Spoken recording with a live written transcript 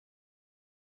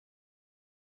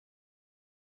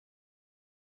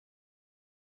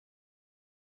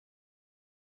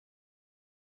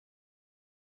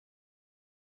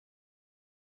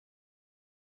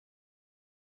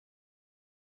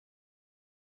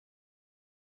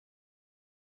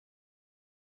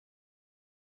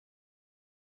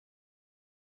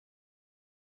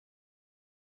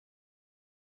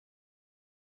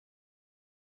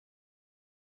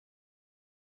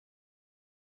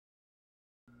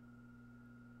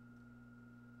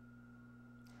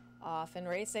Off and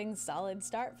racing, solid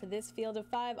start for this field of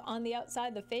 5. On the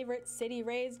outside, the favorite City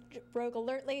Rage broke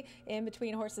alertly. In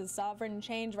between horses, Sovereign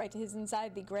Change, right to his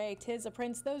inside, the gray Tis a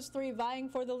Prince. Those three vying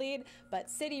for the lead, but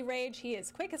City Rage, he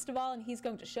is quickest of all, and he's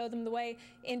going to show them the way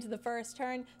into the first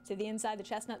turn. To the inside, the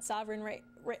Chestnut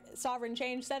Sovereign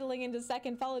Change settling into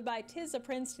second, followed by Tis a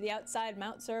Prince to the outside,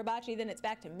 Mount Suribachi. Then it's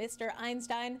back to Mr.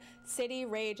 Einstein. City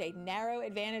Rage, a narrow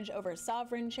advantage over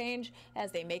Sovereign Change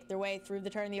as they make their way through the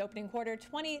turn. The opening quarter,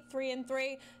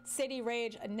 23-3. City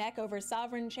Rage a neck over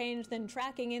Sovereign Change, then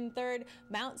tracking in third,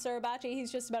 Mount Suribachi.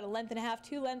 He's just about a length and a half,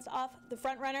 2 lengths off the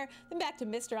front runner. Then back to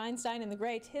Mr. Einstein in the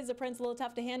gray. Tis a Prince, a little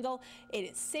tough to handle.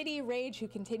 It is City Rage who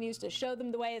continues to show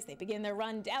them the way as they begin their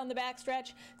run down the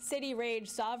backstretch. City Rage,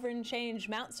 Sovereign Change,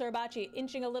 Mount Suribachi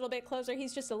inching a little bit closer.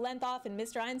 He's just a length off, and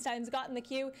Mr. Einstein's gotten the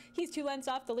cue. He's 2 lengths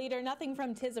off the leader. Nothing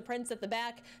from Tis a Prince at the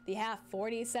back. The half,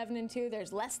 47-2.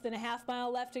 There's less than a half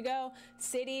mile left to go.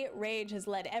 City Rage has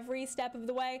led every step of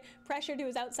the way. Pressure to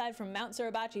his outside from Mount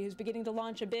Suribachi, who's beginning to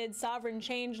launch a bid. Sovereign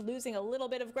Change losing a little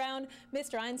bit of ground.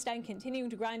 Mr. Einstein continuing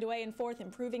to grind away in fourth,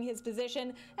 improving his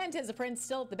position. And Tis a Prince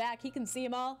still at the back. He can see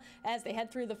them all as they head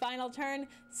through the final turn.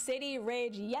 City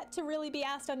Rage yet to really be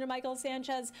asked under Michael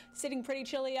Sanchez, sitting pretty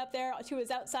chilly up there to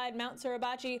his outside. Mount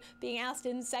Suribachi being asked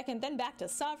in second. Then back to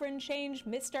Sovereign Change,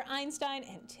 Mr. Einstein,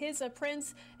 and Tis a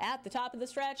Prince at the top of the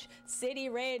stretch. City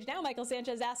Rage. Now Michael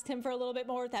Sanchez asked him for a little bit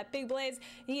more with that big blaze.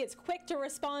 He is quick to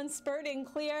respond, spurting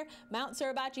clear. Mount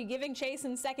Suribachi giving chase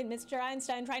in second. Mr.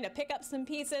 Einstein trying to pick up some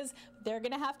pieces. They're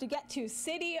going to have to get to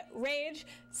City Rage.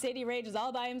 City Rage is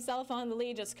all by himself on the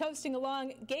lead, just coasting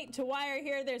along gate to wire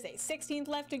here. There's a 16th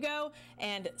left to go,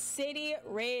 and City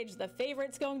Rage, the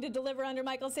favorite's going to deliver under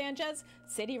Michael Sanchez.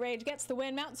 City Rage gets the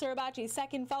win. Mount Suribachi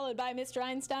second, followed by Mr.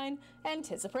 Einstein and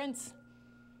Tis a Prince.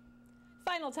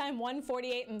 Final time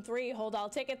 1:48-3. Hold all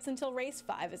tickets until race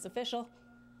 5 is official.